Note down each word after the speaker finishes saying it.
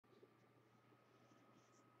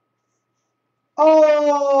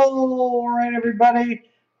All right, everybody,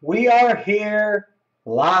 we are here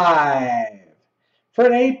live for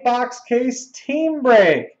an 8-box case team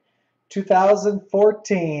break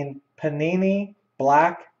 2014 Panini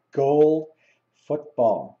Black Gold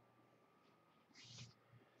Football.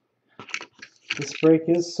 This break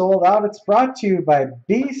is sold out. It's brought to you by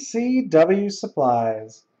BCW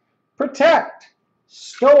Supplies. Protect,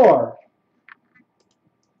 store,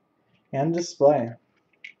 and display.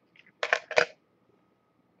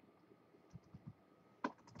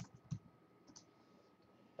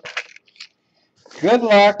 Good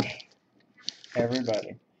luck,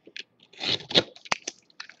 everybody.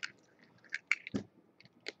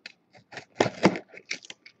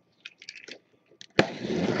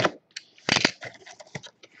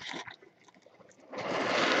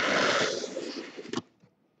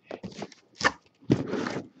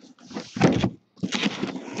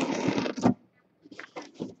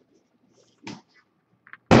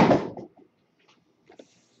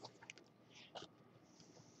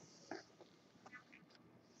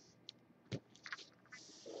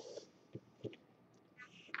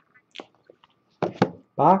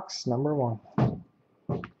 Box number 1.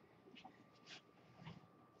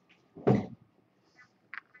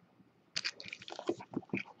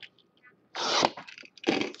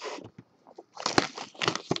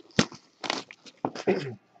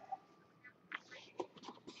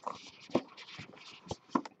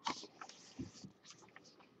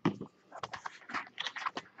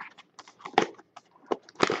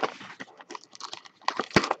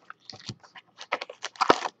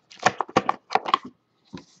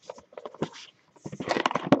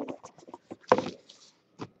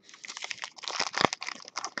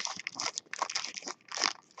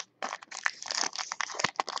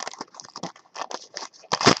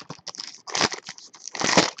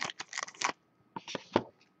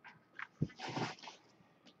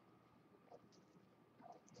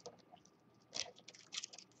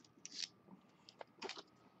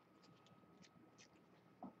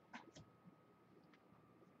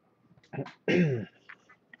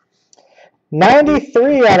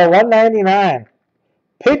 $93 out of $199.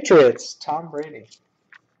 Patriots, Tom Brady.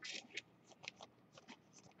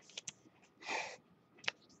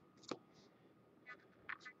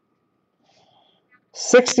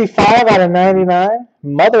 $65 out of $99.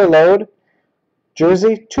 Motherload.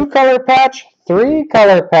 Jersey, 2-color patch,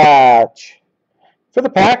 3-color patch. For the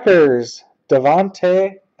Packers,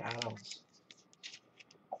 Devontae Adams.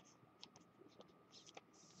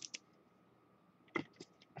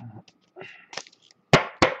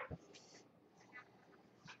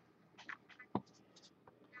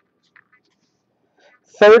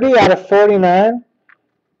 $30 out of $49.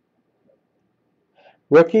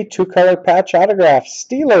 Rookie 2-color patch autograph.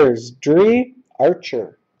 Steelers, Dree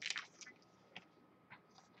Archer.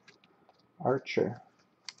 Archer.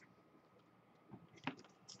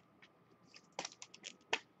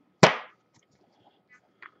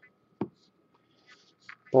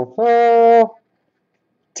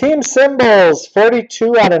 Team symbols,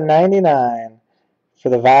 42 out of 99. For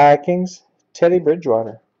the Vikings, Teddy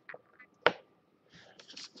Bridgewater.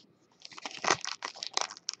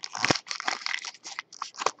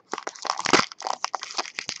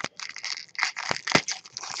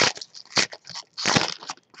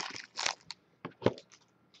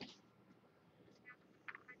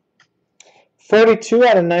 $42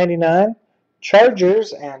 out of 99.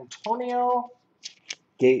 Chargers, Antonio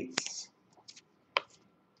Gates.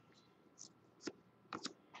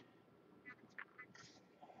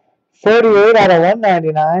 $48 out of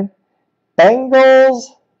 $199. Bengals,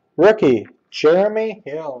 rookie, Jeremy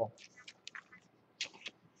Hill.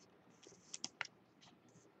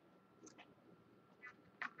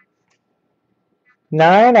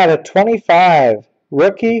 $9 out of 25.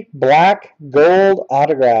 Rookie, black, gold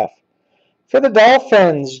autograph. For the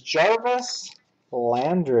Dolphins, Jarvis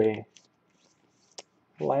Landry.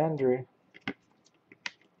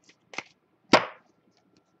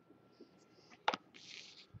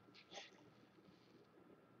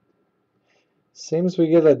 Seems we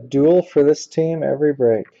get a duel for this team every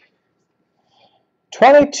break.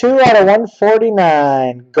 22 out of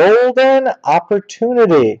 149. Golden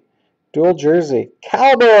Opportunity. Dual jersey.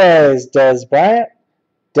 Cowboys, Dez Bryant.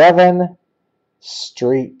 Devin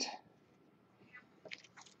Street.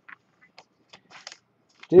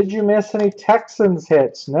 Did you miss any Texans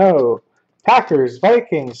hits? No. Packers,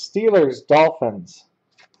 Vikings, Steelers, Dolphins.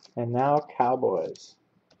 And now Cowboys.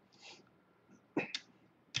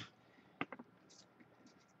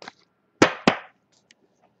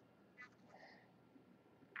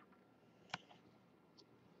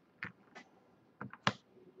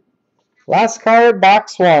 Last card,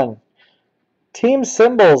 box 1. Team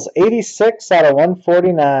symbols, 86 out of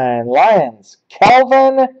 149. Lions,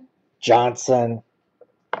 Calvin Johnson.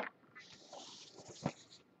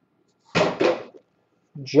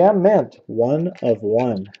 Gem Mint, 1 of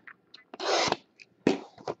 1.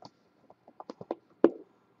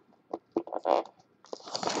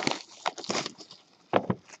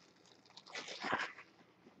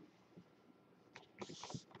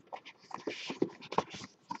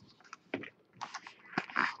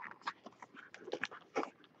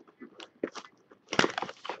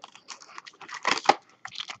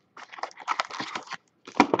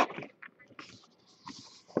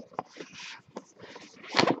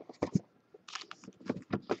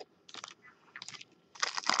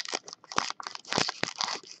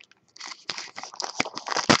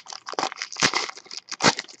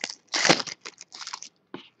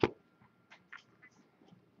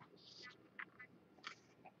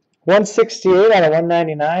 $168 out of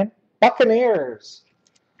 199. Buccaneers,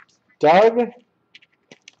 Doug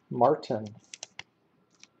Martin.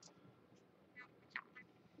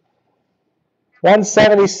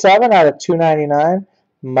 $177 out of 299.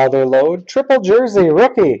 Motherlode, triple jersey,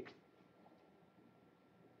 rookie.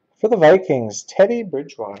 For the Vikings, Teddy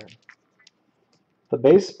Bridgewater. The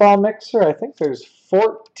baseball mixer, I think there's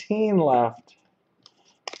 14 left.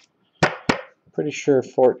 Pretty sure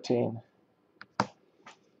 14.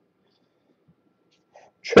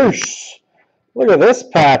 Chase. Look at this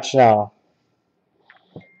patch now.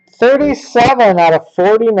 37 out of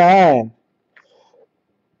 49.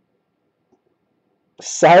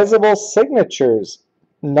 Sizable signatures.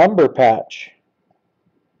 Number patch.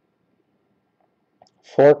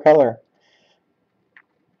 4-color.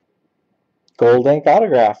 Gold ink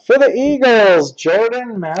autograph. For the Eagles,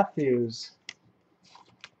 Jordan Matthews.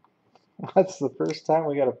 That's the first time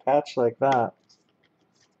we got a patch like that.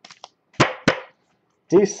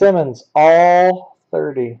 D. Simmons, all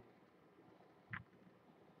 30.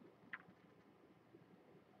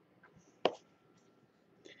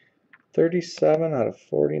 $37 out of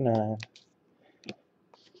 49.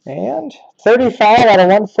 And 35 out of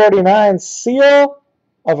 149. Seal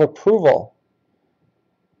of approval.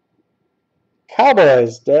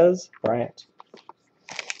 Cowboys, Des Bryant.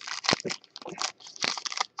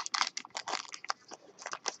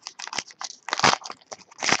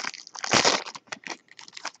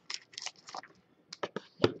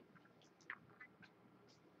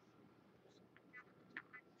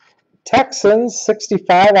 Texans,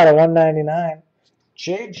 65 out of 199.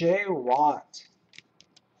 J.J. Watt.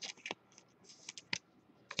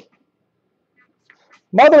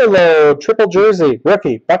 Motherlode, triple jersey,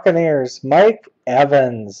 rookie, Buccaneers, Mike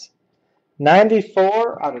Evans.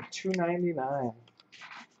 94 out of 299.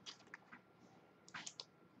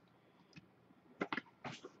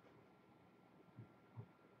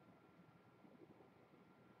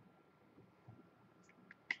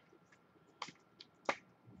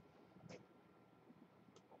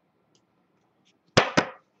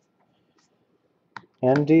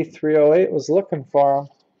 ND 308 was looking for him.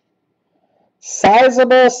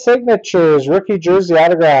 Sizable signatures, rookie jersey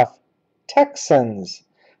autograph, Texans,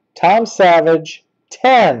 Tom Savage,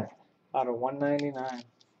 10 out of 199.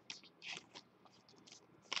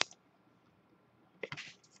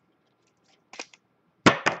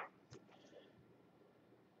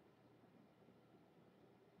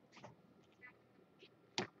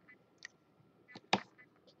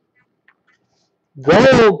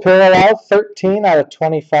 Gold parallel, 13 out of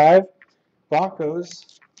 25.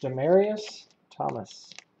 Broncos, Demaryius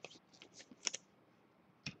Thomas.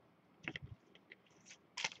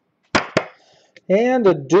 And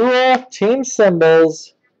a dual team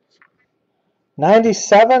symbols,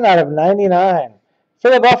 97 out of 99.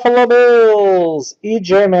 For the Buffalo Bills,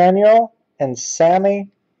 E.J. Manuel and Sammy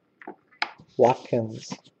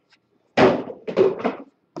Watkins.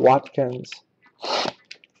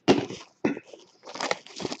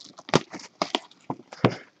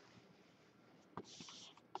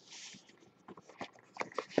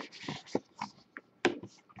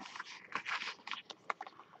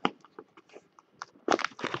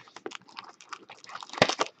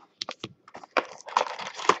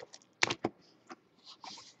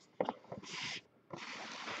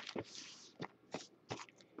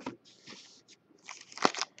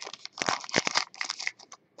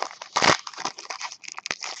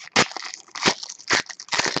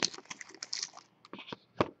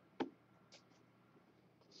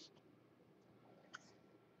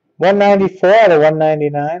 $194 out of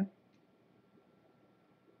 199.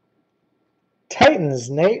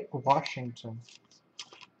 Titans, Nate Washington.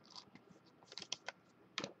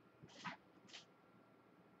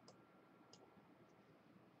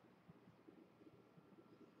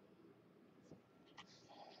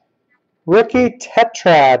 Rookie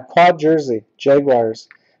Tetrad quad jersey, Jaguars.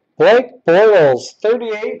 Blake Bortles,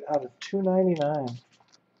 38 out of 299.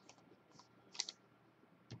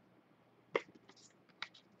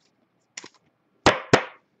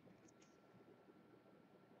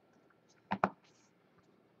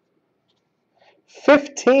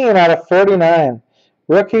 $15 out of 49.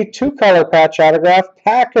 Rookie two-color patch autograph,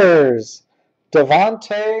 Packers.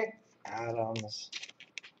 Devontae Adams.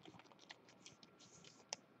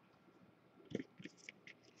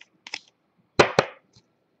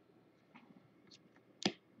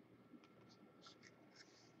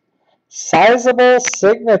 Sizable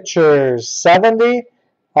signatures, 70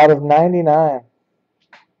 out of 99.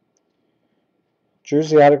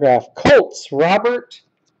 Jersey autograph, Colts, Robert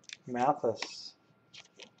Mathis.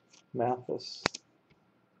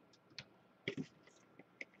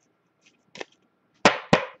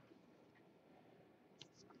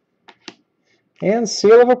 And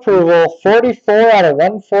seal of approval, 44 out of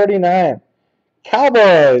 149.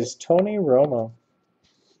 Cowboys, Tony Romo.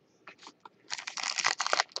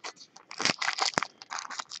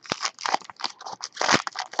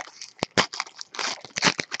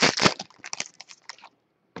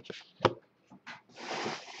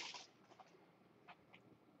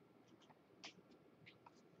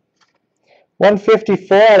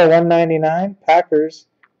 $154 out of 199. Packers,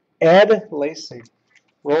 Ed Lacy.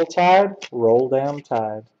 Roll Tide, roll damn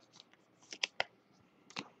Tide.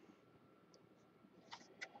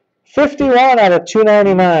 51 out of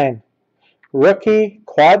 299. Rookie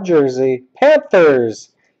quad jersey,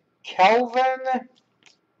 Panthers, Kelvin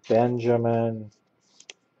Benjamin.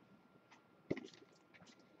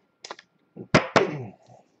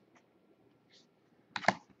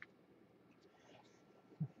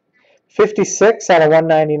 $56 out of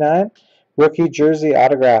 199. Rookie jersey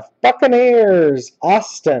autograph, Buccaneers,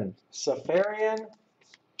 Austin, Safarian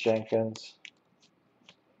Jenkins.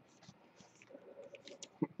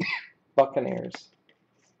 Buccaneers.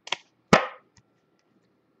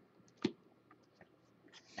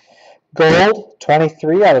 Gold,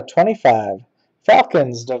 23 out of 25.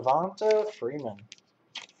 Falcons, Devonta Freeman.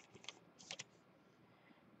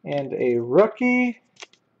 And a rookie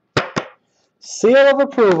seal of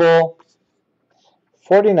approval,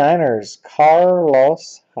 49ers,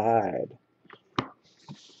 Carlos Hyde.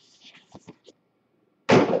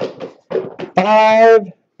 5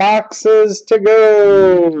 boxes to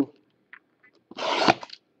go.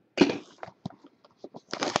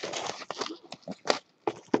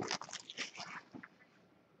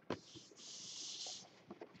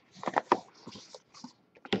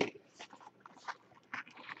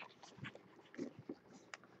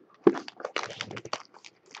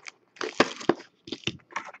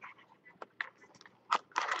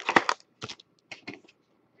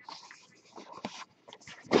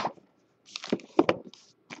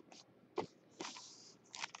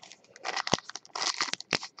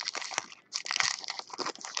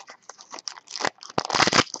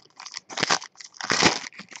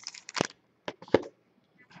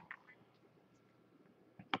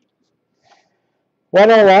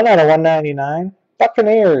 $101 out of 199.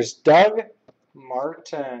 Buccaneers, Doug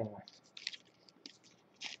Martin.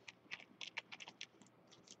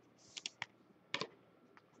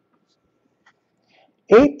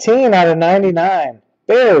 $18 out of 99.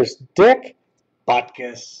 Bears, Dick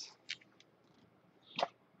Butkus.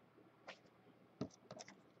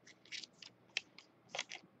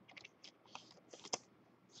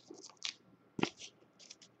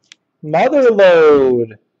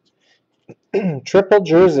 Motherload. Triple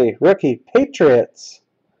jersey, rookie, Patriots.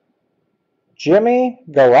 Jimmy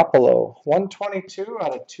Garoppolo, 122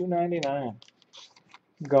 out of 299.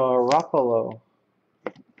 Garoppolo.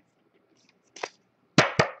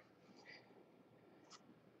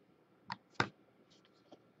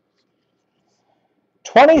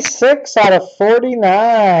 $26 out of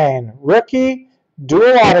 49. Rookie,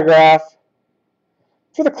 dual autograph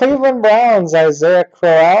for the Cleveland Browns, Isaiah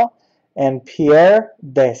Crowell and Pierre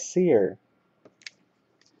Desir.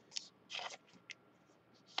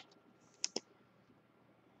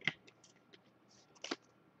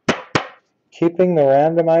 Keeping the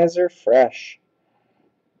randomizer fresh.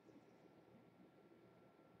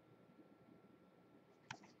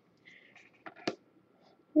 What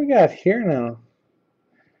we got here now?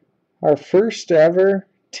 Our first ever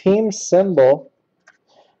team symbol.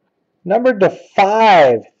 Numbered to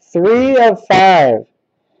 5. 3 of 5.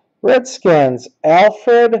 Redskins,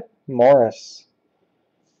 Alfred Morris.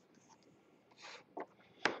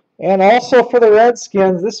 And also for the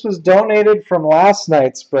Redskins, this was donated from last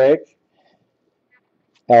night's break.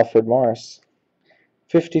 Alfred Morris.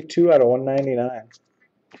 52 out of 199.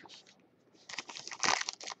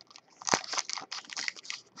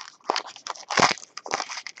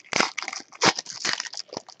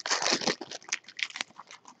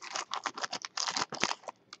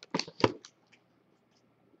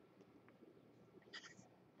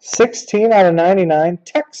 16 out of 99,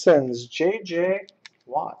 Texans, J.J.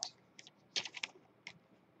 Watt.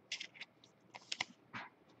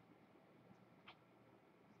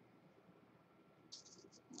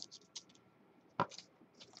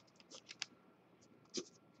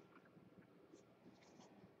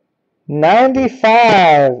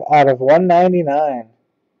 $95 out of 199.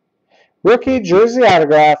 Rookie jersey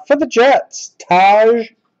autograph for the Jets, Taj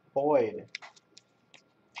Boyd.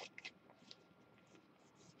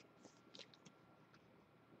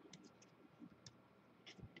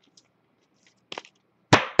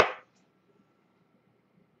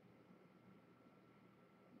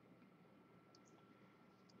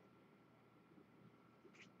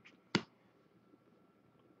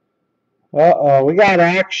 Uh-oh, we got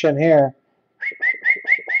action here.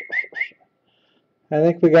 I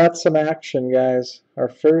think we got some action, guys. Our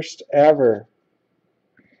first ever.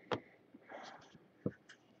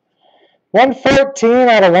 114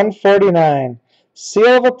 out of 149.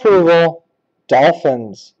 Seal of approval,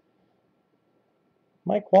 Dolphins.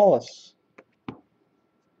 Mike Wallace.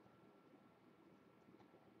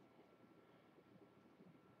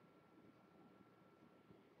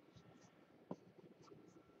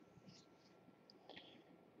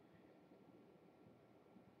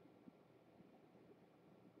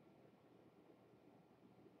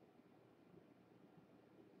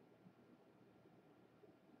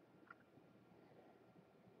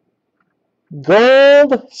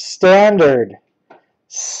 Gold standard.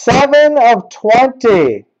 7 of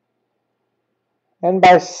 20. And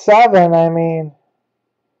by 7, I mean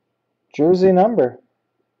jersey number.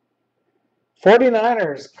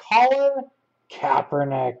 49ers, Colin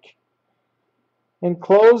Kaepernick.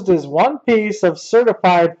 Enclosed is one piece of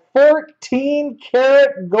certified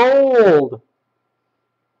 14-karat gold.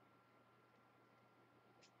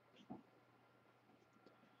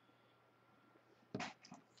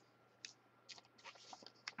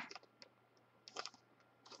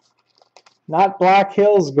 Not Black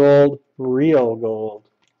Hills gold, real gold.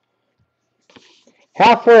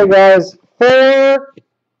 Halfway, guys. 4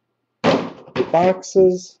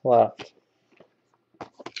 boxes left.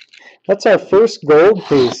 That's our first gold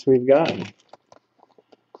piece we've gotten.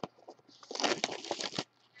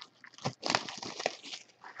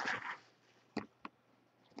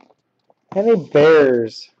 Any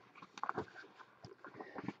Bears?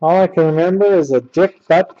 All I can remember is a Dick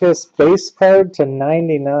Butkus base card to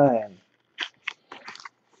 99.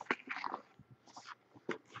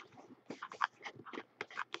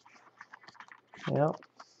 Yep.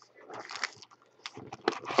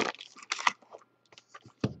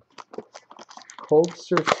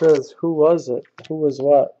 Coldster says, who was it? Who was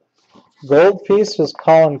what? Gold piece was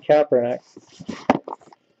Colin Kaepernick.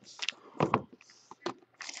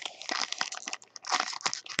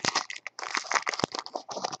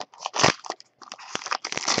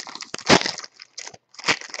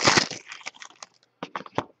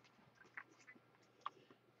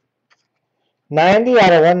 $90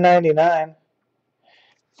 out of 199.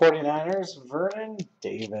 49ers, Vernon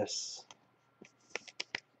Davis.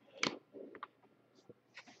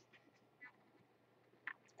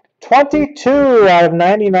 $22 out of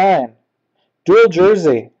 99. Dual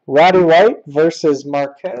jersey, Roddy White versus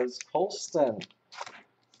Marquez Colston.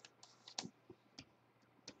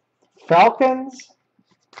 Falcons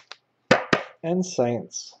and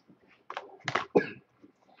Saints.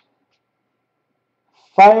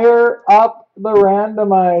 Fire up the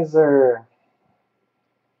randomizer.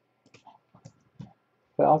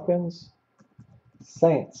 Falcons,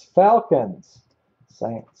 Saints. Falcons,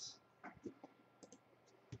 Saints.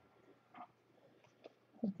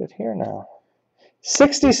 Look at here now.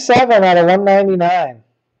 67 out of 199.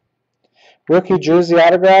 Rookie jersey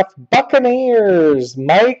autograph, Buccaneers,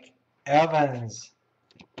 Mike Evans.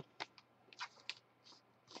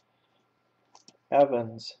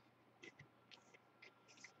 Evans.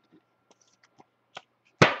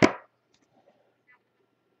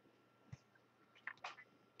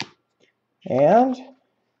 And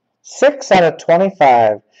 6 out of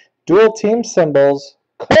 25. Dual team symbols,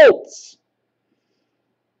 Colts.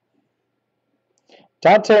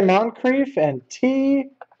 Dante Moncrief and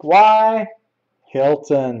T.Y.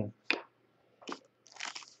 Hilton.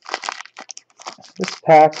 This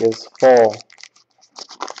pack is full.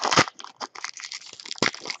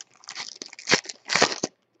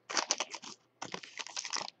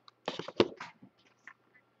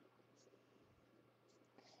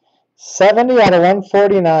 $70 out of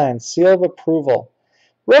 149. Seal of approval.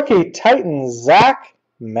 Rookie Titans, Zach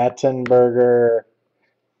Mettenberger.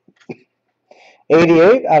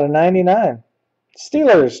 88 out of 99.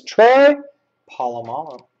 Steelers, Troy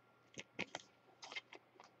Polamalu.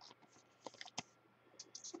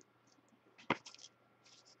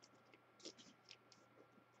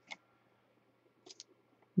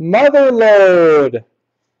 Motherload.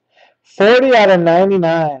 40 out of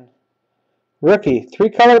 99. Rookie.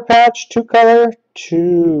 3-color patch, 2-color,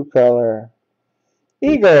 2-color.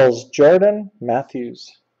 Eagles. Jordan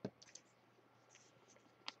Matthews.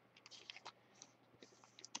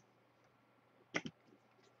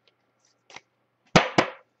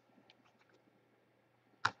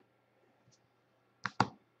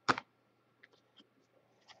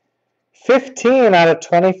 $15 out of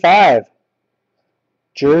 25.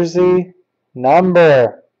 Jersey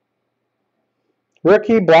number.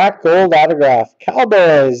 Rookie black gold autograph.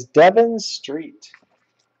 Cowboys, Devin Street.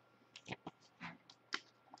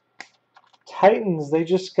 Titans, they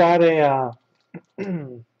just got a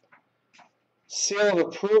seal of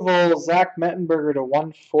approval. Zach Mettenberger to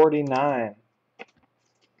 149.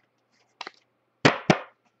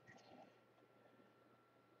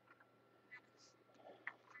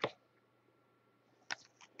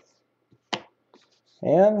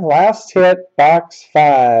 And last hit, box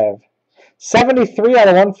 5. 73 out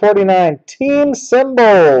of 149. Team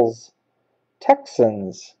symbols.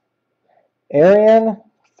 Texans. Arian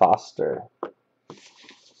Foster.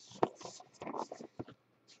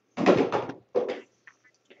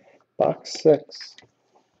 Box 6.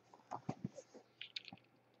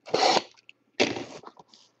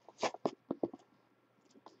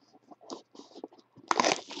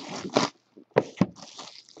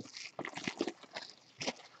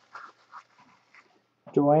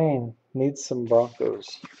 Dwayne needs some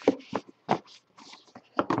Broncos.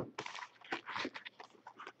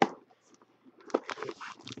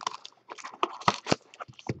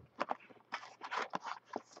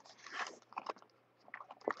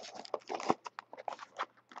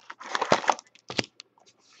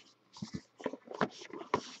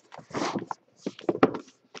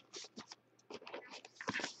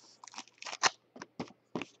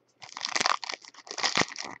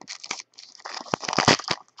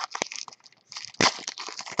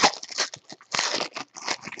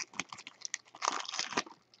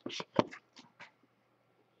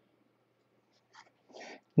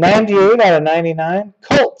 $98 out of 99.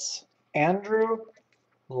 Colts. Andrew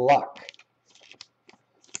Luck.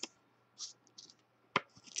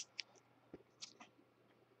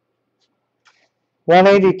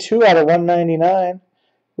 $182 out of 199.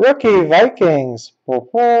 Rookie Vikings.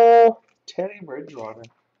 Teddy Bridgewater.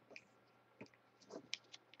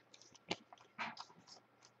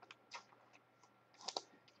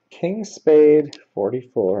 King Spade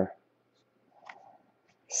 44.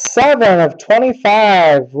 7 of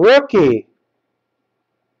 25. Rookie.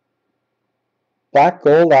 Black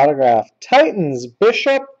gold autograph. Titans.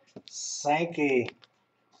 Bishop Sankey.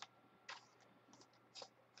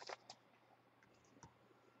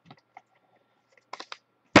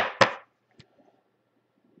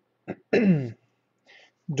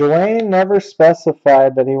 Dwayne never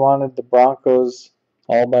specified that he wanted the Broncos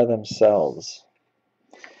all by themselves.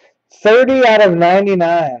 30 out of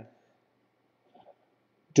 99.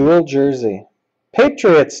 Dual jersey.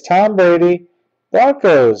 Patriots, Tom Brady.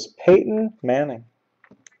 Broncos, Peyton Manning.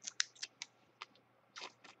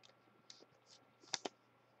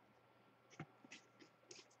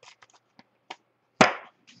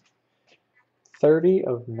 $30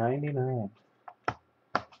 of 99.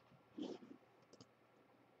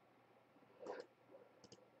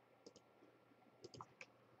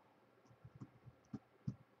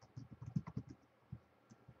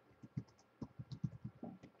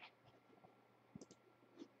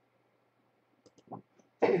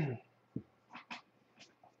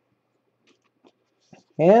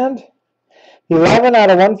 And 11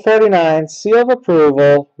 out of 149, seal of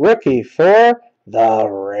approval, rookie for the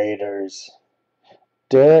Raiders.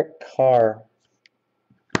 Derek Carr.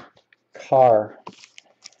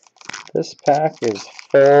 This pack is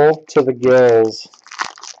full to the gills.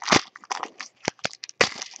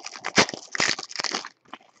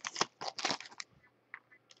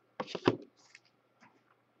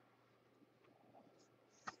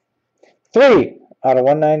 $3 out of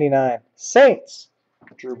 199. Saints.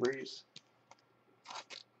 Drew Brees.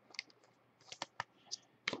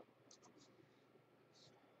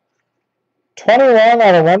 $21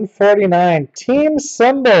 out of 149. Team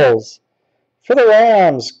symbols for the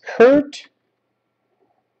Rams. Kurt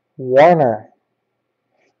Warner.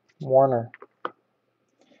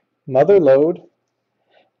 Motherload.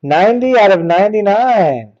 90 out of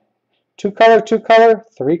 99. 2-color, 2-color,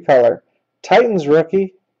 3-color. Titans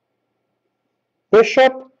rookie.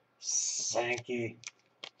 Bishop Sankey.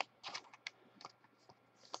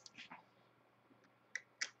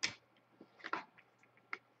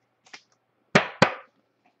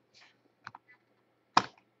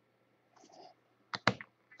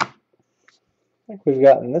 I think we've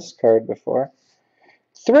gotten this card before.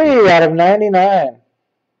 3 out of 99.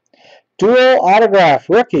 Dual autograph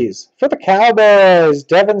rookies for the Cowboys.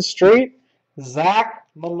 Devin Street, Zach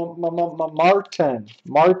Martin.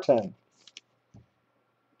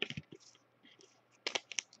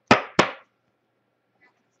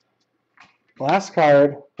 Last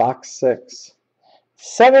card, box 6.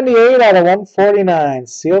 78 out of 149.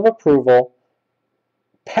 Seal of approval.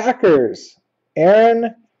 Packers.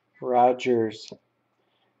 Aaron Rodgers.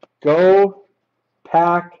 Go,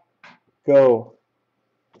 Pack, go.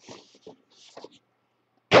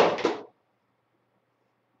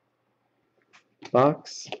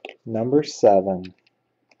 Box number 7.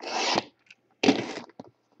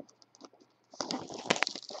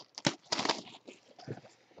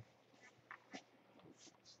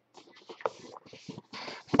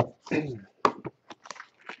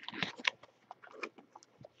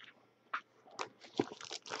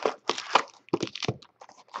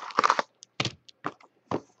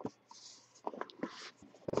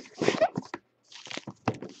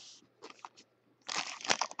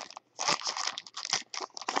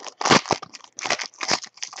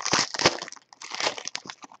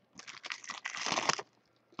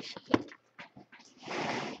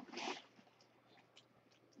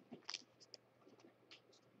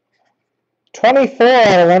 $24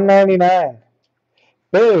 out of 199.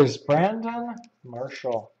 Bears, Brandon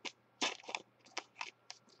Marshall.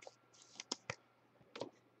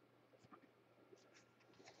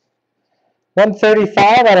 $135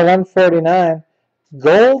 out of 149.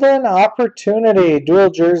 Golden Opportunity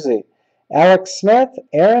dual jersey. Alex Smith,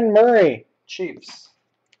 Aaron Murray. Chiefs.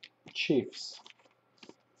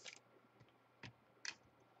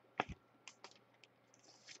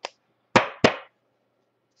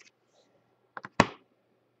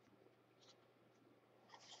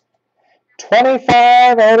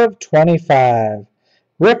 $25 out of 25.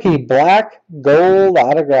 Rookie black gold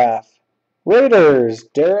autograph. Raiders,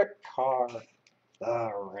 Derek Carr.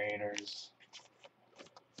 The Raiders.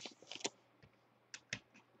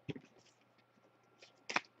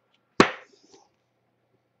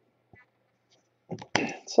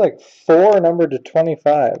 It's like 4 numbered to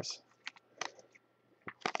 25s.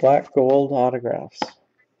 Black gold autographs.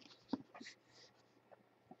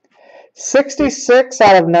 66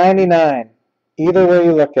 out of 99. Either way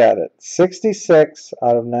you look at it. 66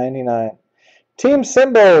 out of 99. Team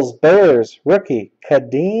symbols, Bears, rookie,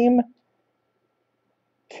 Kadeem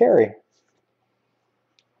Carey.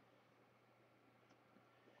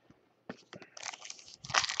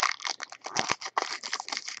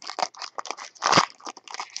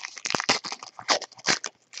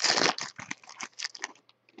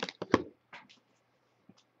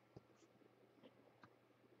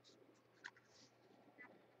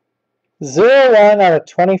 #1 out of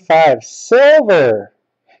 25. Silver.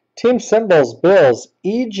 Team symbols, Bills,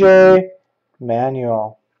 EJ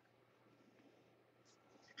Manuel.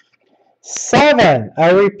 7,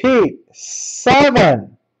 I repeat,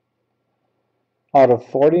 7 out of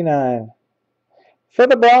 49. For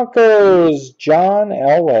the Broncos, John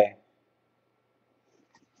Elway.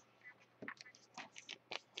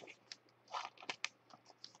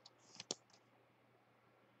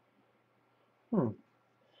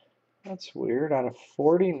 That's weird, out of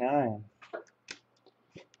 49.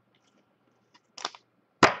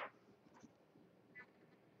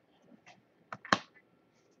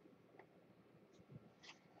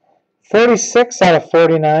 $46 out of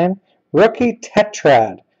 49. Rookie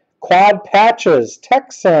Tetrad. Quad patches.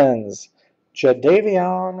 Texans.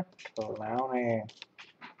 Jadeveon Clowney.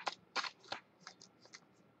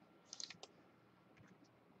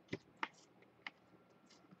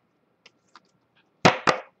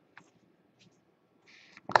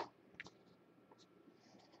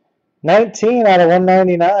 $19 out of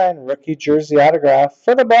 199. Rookie jersey autograph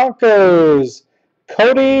for the Broncos.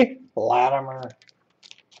 Cody Latimer.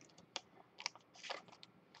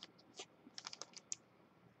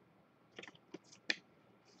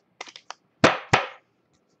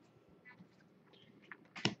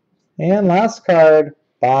 And last card,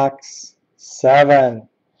 box 7.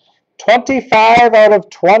 25 out of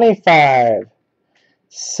 25.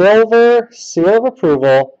 Silver seal of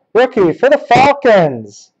approval. Rookie for the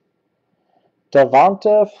Falcons.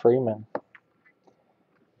 Devonta Freeman.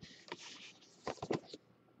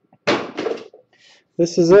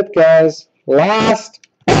 This is it, guys. Last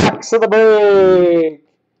box of the break.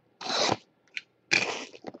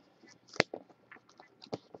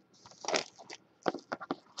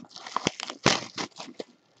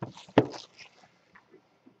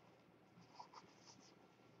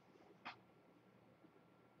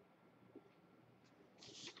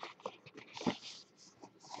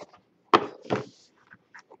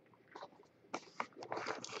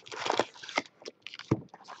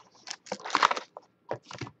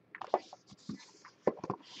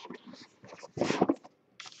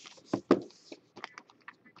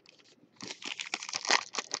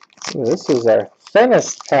 Ooh, this is our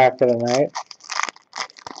thinnest pack of the night.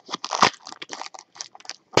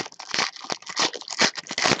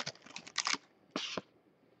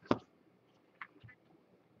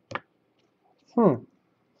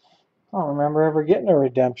 I don't remember ever getting a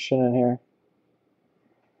redemption in here.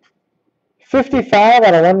 55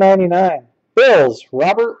 out of 199. Bills,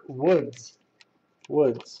 Robert Woods.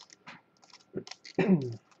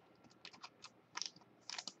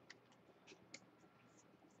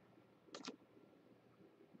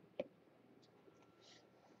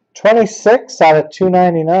 26 out of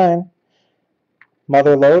 299.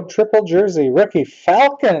 Motherlode, triple jersey. Rookie,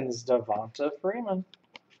 Falcons, Devonta Freeman.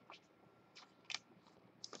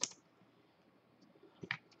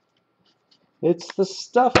 It's the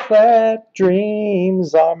stuff that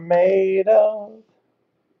dreams are made of.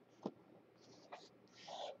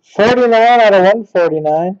 49 out of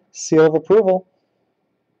 149. Seal of approval.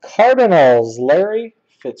 Cardinals, Larry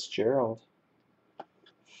Fitzgerald.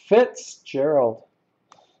 We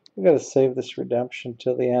got to save this redemption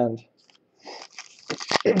till the end.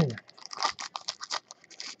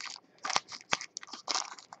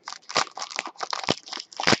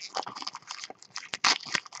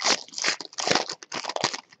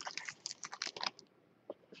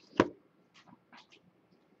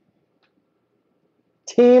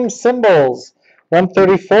 Team symbols.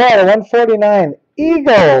 134 out of 149.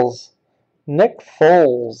 Eagles. Nick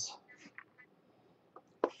Foles.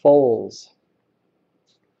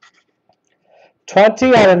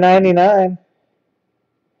 20 out of 99.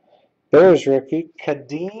 Bears rookie.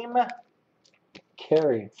 Kadeem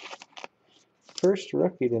Carey. First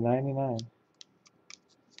rookie to 99.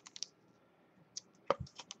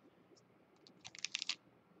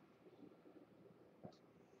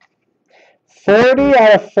 $40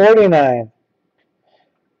 out of 49.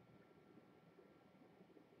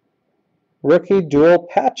 Rookie dual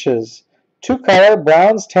patches. 2-color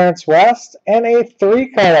Browns Terrence West and a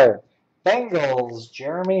 3-color Bengals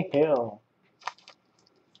Jeremy Hill.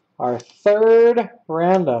 Our third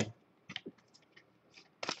random.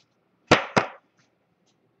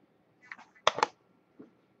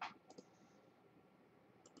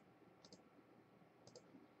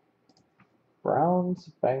 Browns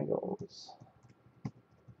Bengals.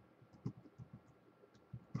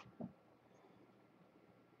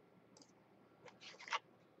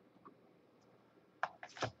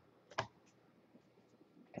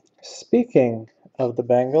 Speaking of the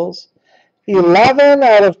Bengals, 11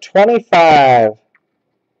 out of 25.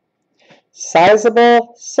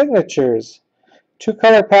 Sizable signatures.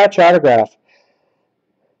 2-color patch autograph.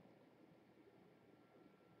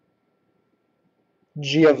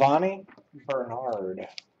 Giovanni Bernard.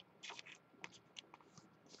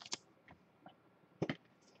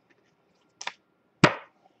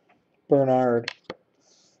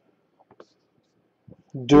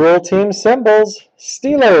 Dual team symbols.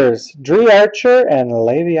 Steelers, Dree Archer and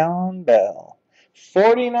Le'Veon Bell.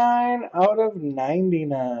 49 out of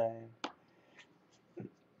 99.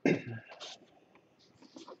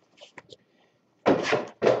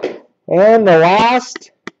 And the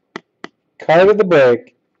last card of the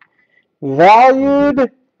break.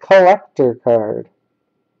 Valued collector card.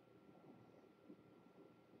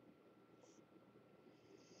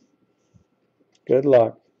 Good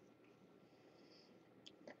luck.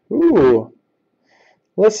 Ooh.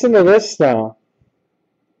 Listen to this now.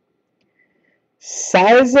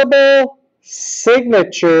 Sizable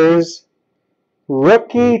signatures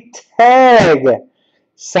rookie tag.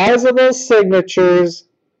 Sizable signatures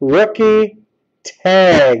rookie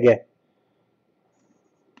tag.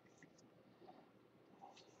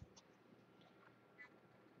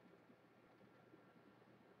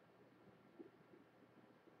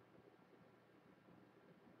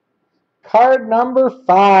 Card number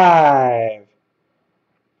 5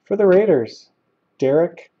 for the Raiders,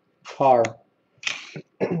 Derek Carr.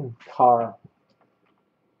 All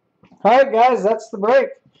right, guys, that's the break.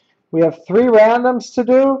 We have 3 randoms to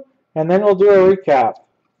do, and then we'll do a recap.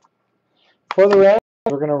 For the randoms,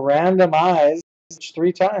 we're going to randomize each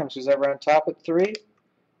 3 times. Who's ever on top at 3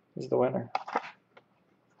 is the winner.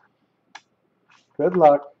 Good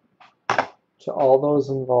luck to all those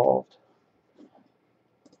involved.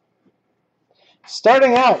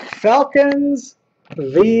 Starting out, Falcons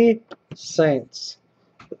v. Saints.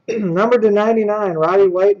 Number to 99, Roddy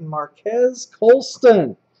White and Marquez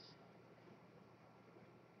Colston.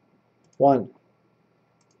 1,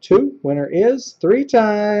 2, winner is 3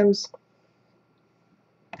 times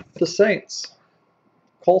the Saints.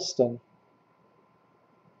 Colston.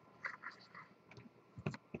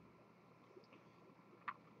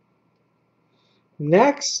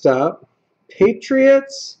 Next up,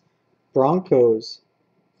 Patriots Broncos.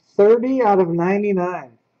 30 out of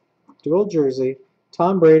 99. Dual jersey.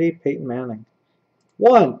 Tom Brady, Peyton Manning.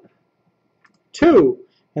 1, 2,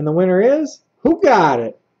 and the winner is, who got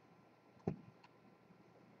it?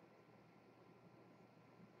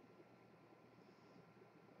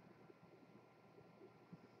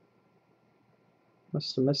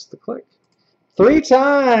 Must have missed the click. 3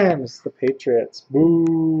 times, the Patriots.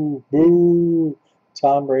 Boo, boo,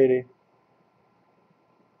 Tom Brady.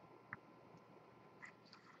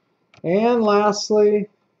 And lastly,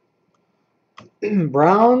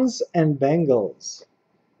 Browns and Bengals.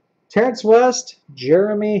 Terrence West,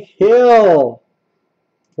 Jeremy Hill.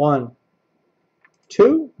 1,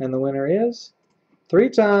 2, and the winner is 3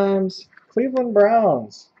 times, Cleveland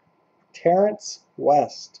Browns. Terrence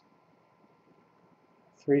West.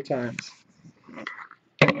 3 times.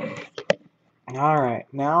 All right,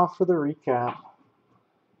 now for the recap.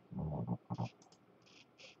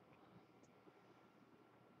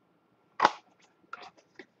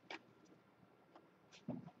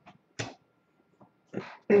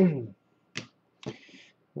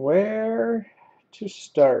 Where to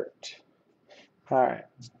start? All right,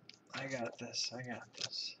 I got this.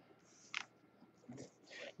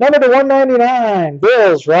 Number to 199,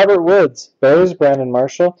 Bills, Robert Woods. Bears, Brandon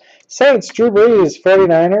Marshall. Saints, Drew Brees.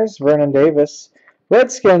 49ers, Vernon Davis.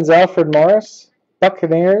 Redskins, Alfred Morris.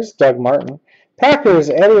 Buccaneers, Doug Martin. Packers,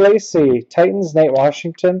 Eddie Lacy. Titans, Nate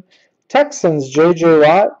Washington. Texans, J.J.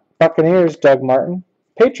 Watt. Buccaneers, Doug Martin.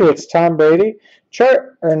 Patriots, Tom Brady.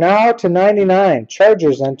 Now to 99,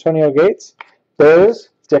 Chargers, Antonio Gates. Bears,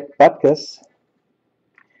 Dick Butkus.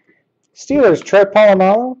 Steelers, Troy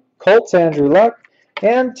Polamalu. Colts, Andrew Luck.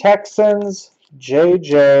 And Texans,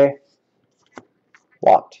 J.J.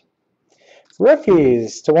 Watt.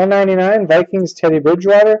 Rookies to 199, Vikings, Teddy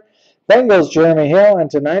Bridgewater. Bengals, Jeremy Hill. And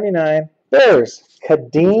to 99, Bears,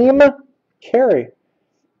 Kadeem Carey.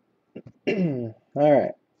 All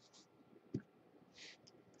right.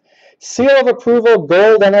 Seal of approval,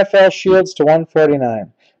 gold NFL shields to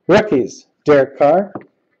 149. Rookies, Derek Carr.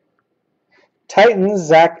 Titans,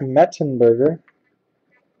 Zach Mettenberger.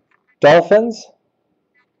 Dolphins.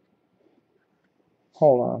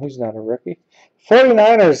 Hold on, he's not a rookie.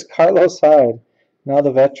 49ers, Carlos Hyde. Now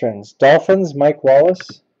the veterans. Dolphins, Mike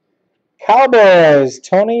Wallace. Cowboys,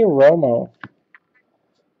 Tony Romo.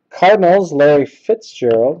 Cardinals, Larry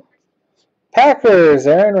Fitzgerald. Packers,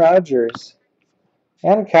 Aaron Rodgers.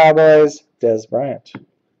 And Cowboys, Dez Bryant.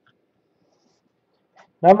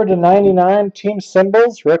 Number to 99, team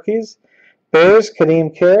symbols, rookies. Bears,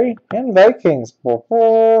 Kadeem Carey. And Vikings,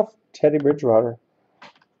 Teddy Bridgewater.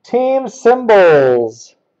 Team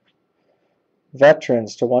symbols.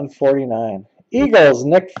 Veterans to 149. Eagles,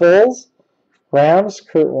 Nick Foles. Rams,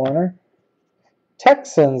 Kurt Warner.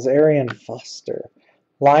 Texans, Arian Foster.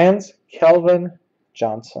 Lions, Kelvin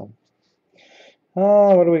Johnson.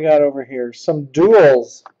 What do we got over here? Some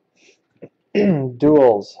duels.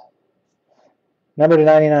 Duels. Number to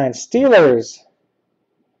 99. Steelers,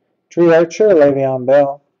 Drew Archer, Le'Veon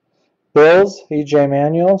Bell. Bills, E.J.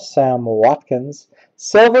 Manuel, Sam Watkins.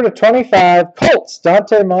 Silver to 25, Colts,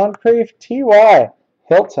 Dante Moncrief, T.Y.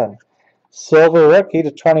 Hilton. Silver rookie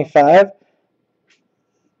to 25,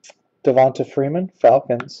 Devonta Freeman,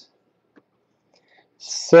 Falcons.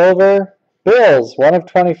 Silver Bills, 1 of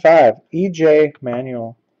 25, E.J.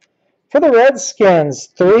 Manuel. For the Redskins,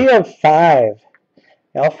 3 of 5,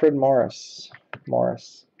 Alfred Morris.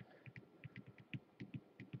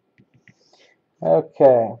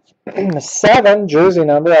 Okay. 7, jersey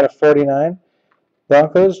number out of 49.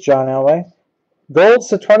 Broncos, John Elway. Golds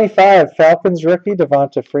to 25, Falcons rookie,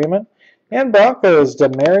 Devonta Freeman. And Broncos,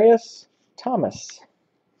 Demaryius Thomas.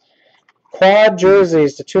 Quad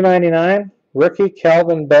jerseys to 299, rookie,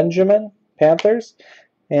 Calvin Benjamin, Panthers.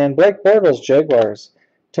 And Blake Bortles, Jaguars.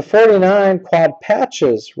 To 49, quad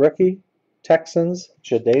patches, rookie, Texans,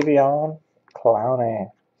 Jadeveon Clowney.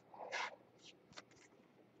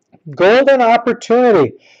 Golden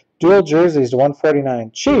opportunity, dual jerseys to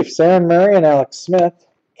 149. Chiefs, Aaron Murray and Alex Smith.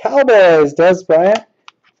 Cowboys, Dez Bryant,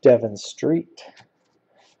 Devin Street.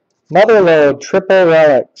 Motherlode, triple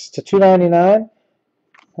relics to 299.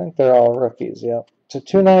 I think they're all rookies, yep. To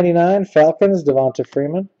 299, Falcons, Devonta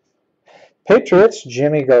Freeman. Patriots,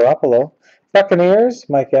 Jimmy Garoppolo. Buccaneers,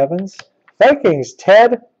 Mike Evans. Vikings,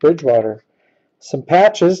 Ted Bridgewater. Some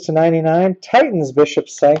patches to 99, Titans, Bishop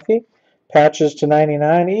Sankey. Patches to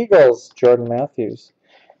 99, Eagles, Jordan Matthews.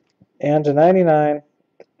 And to 99,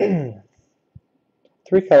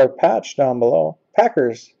 3-color patch down below,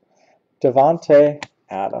 Packers, Devontae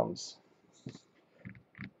Adams.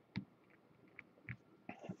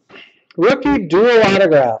 Rookie dual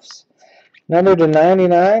autographs. Number to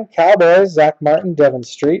 99, Cowboys, Zach Martin, Devon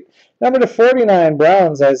Street. Number to 49,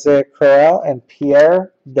 Browns, Isaiah Crowell and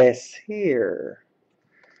Pierre Desir.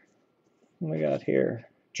 What we got here?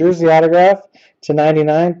 Jersey autograph to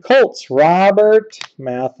 99, Colts, Robert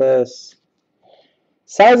Mathis.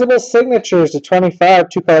 Sizable signatures to 25,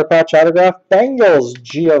 two-color patch autograph, Bengals,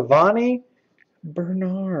 Giovanni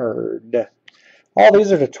Bernard. All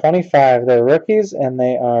these are to 25. They're rookies, and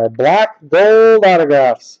they are black gold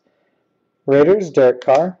autographs. Raiders, Derek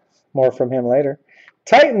Carr. More from him later.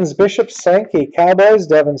 Titans, Bishop Sankey. Cowboys,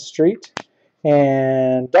 Devon Street.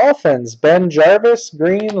 And Dolphins, Ben Jarvis,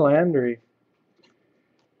 Green Landry.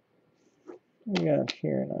 What we got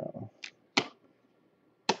here now?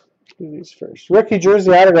 Do these first. Rookie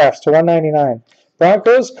jersey autographs to 199.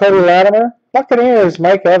 Broncos, Cody Latimer. Buccaneers,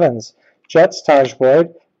 Mike Evans. Jets, Taj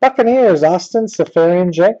Boyd. Buccaneers, Austin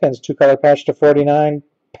Safarian Jenkins. Two-color patch to 49.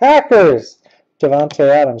 Packers, Devontae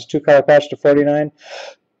Adams. Two-color patch to 49.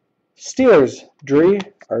 Steelers, Dree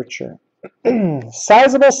Archer.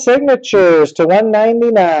 Sizable signatures to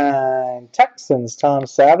 199. Texans, Tom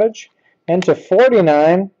Savage. And to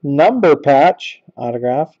 49, number patch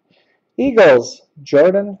autograph. Eagles,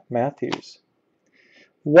 Jordan Matthews.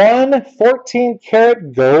 1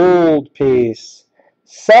 14-karat gold piece.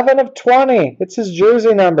 7 of 20. It's his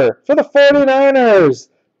jersey number. For the 49ers,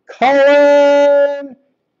 Colin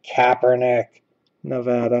Kaepernick,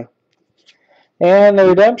 Nevada. And the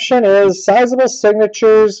redemption is sizable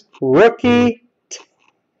signatures, rookie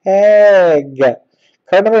tag.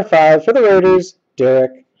 Card number 5 for the Raiders,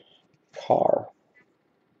 Derek Carr.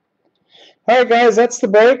 All right, guys, that's the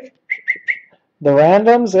break. The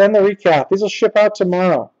randoms and the recap. These will ship out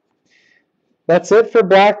tomorrow. That's it for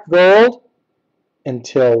Black Gold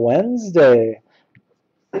until Wednesday.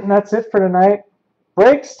 And that's it for tonight.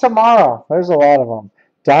 Breaks tomorrow. There's a lot of them.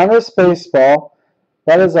 Donruss Baseball.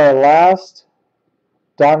 That is our last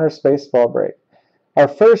Donruss Baseball break. Our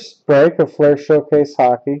first break of Flair Showcase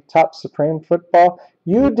Hockey. Top Supreme Football.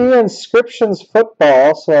 UD Inscriptions Football.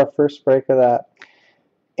 Also our first break of that.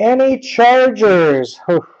 Any Chargers.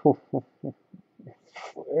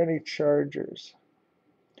 Any Chargers.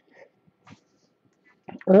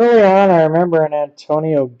 Early on, I remember an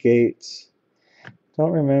Antonio Gates.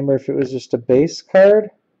 Don't remember if it was just a base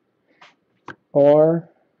card or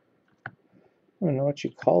I don't know what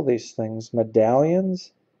you call these things.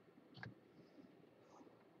 Medallions?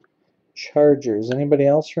 Chargers. Anybody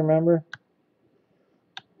else remember?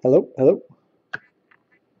 Hello? Hello?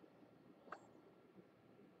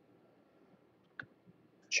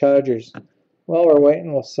 Chargers. While we're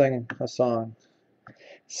waiting, we'll sing a song.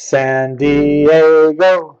 San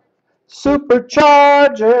Diego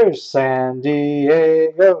Superchargers, San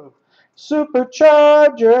Diego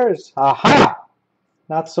Superchargers. Aha!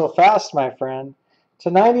 Not so fast, my friend.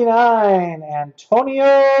 To 99,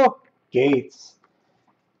 Antonio Gates.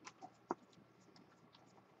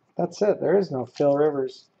 That's it. There is no Phil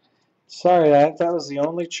Rivers. Sorry, that was the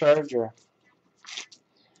only Charger.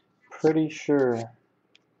 Pretty sure.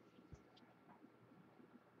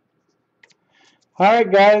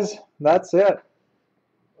 Alright, guys. That's it.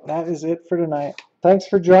 That is it for tonight. Thanks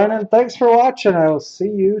for joining. Thanks for watching. I will see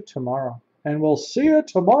you tomorrow. And we'll see you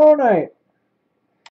tomorrow night.